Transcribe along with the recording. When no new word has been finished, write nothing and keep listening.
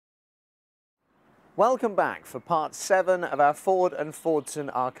Welcome back for part 7 of our Ford and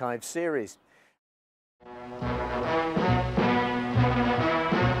Fordson Archive series.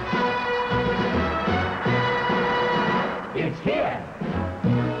 It's here.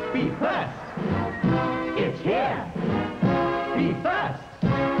 Be first. It's here. Be first.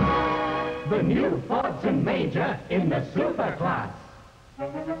 The new Fordson Major in the super class.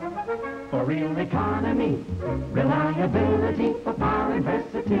 For real economy, reliability, for power and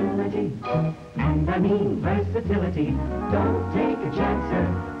versatility. And I mean versatility. Don't take a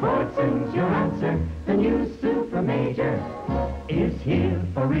chancer. Fordson's your answer. The new Super Major is here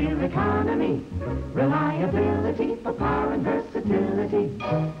for real economy, reliability, for power and versatility.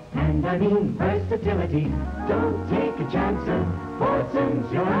 And I mean versatility. Don't take a chancer.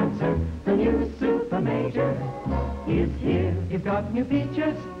 Fordson's your answer. The new Super Major is here. He's got new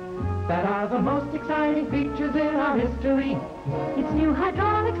features that are the most exciting features in our history. Its new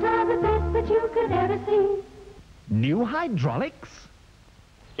hydraulics are the best that you could ever see. New hydraulics?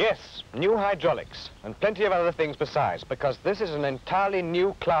 Yes, new hydraulics, and plenty of other things besides, because this is an entirely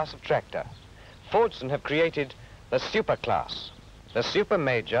new class of tractor. Fordson have created the Super Class. The Super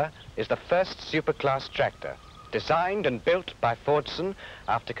Major is the first Super Class tractor, designed and built by Fordson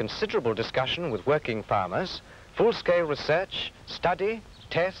after considerable discussion with working farmers, full-scale research, study,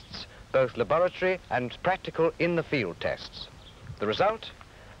 tests, both laboratory and practical in-the-field tests. The result?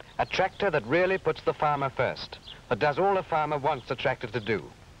 A tractor that really puts the farmer first, that does all a farmer wants the tractor to do.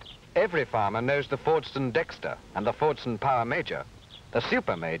 Every farmer knows the Super Dexta and the Fordson Power Major. The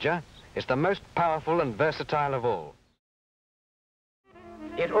Super Major is the most powerful and versatile of all.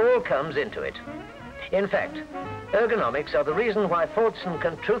 It all comes into it. In fact, ergonomics are the reason why Fordson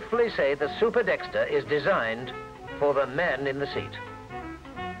can truthfully say the Super Dexta is designed for the man in the seat.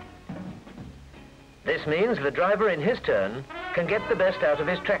 This means the driver in his turn can get the best out of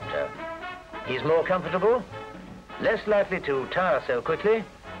his tractor. He's more comfortable, less likely to tire so quickly,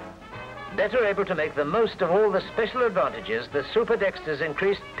 better able to make the most of all the special advantages the Super Dexta's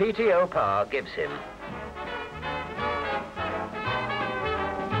increased PTO power gives him.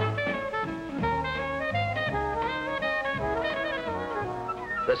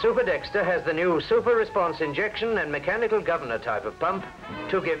 The Super Dexta has the new Super Response injection and mechanical governor type of pump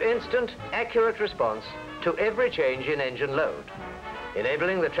to give instant, accurate response to every change in engine load,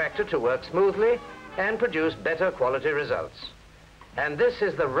 enabling the tractor to work smoothly and produce better quality results. And this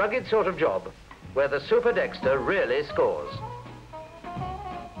is the rugged sort of job where the Super Dexta really scores.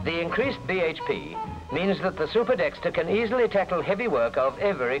 The increased BHP means that the Super Dexta can easily tackle heavy work of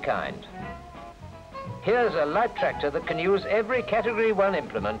every kind. Here's a light tractor that can use every Category 1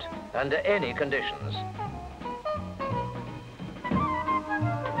 implement under any conditions.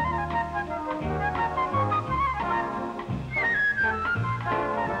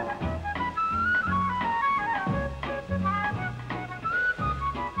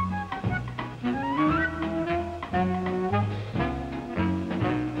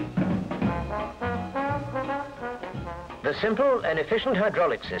 The simple and efficient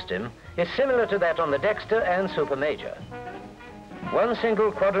hydraulic system is similar to that on the Dexta and Super Major. One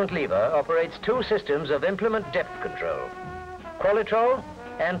single quadrant lever operates two systems of implement depth control, qualitrol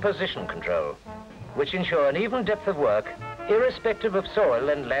and position control, which ensure an even depth of work irrespective of soil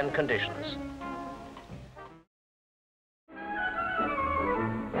and land conditions.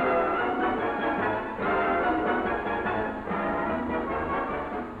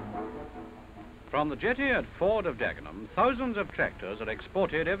 From the jetty at Ford of Dagenham, thousands of tractors are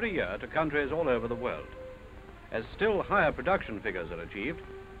exported every year to countries all over the world. As still higher production figures are achieved,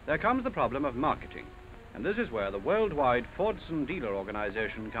 there comes the problem of marketing, and this is where the Worldwide Fordson Dealer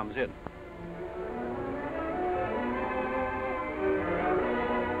Operation comes in.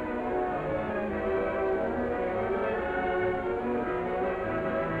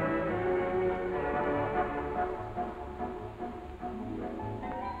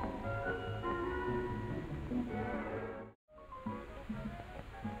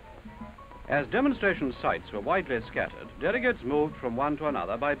 As demonstration sites were widely scattered, delegates moved from one to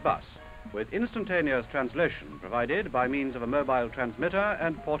another by bus, with instantaneous translation provided by means of a mobile transmitter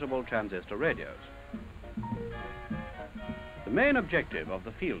and portable transistor radios. The main objective of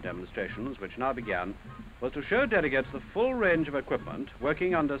the field demonstrations, which now began, was to show delegates the full range of equipment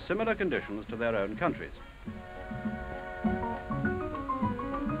working under similar conditions to their own countries.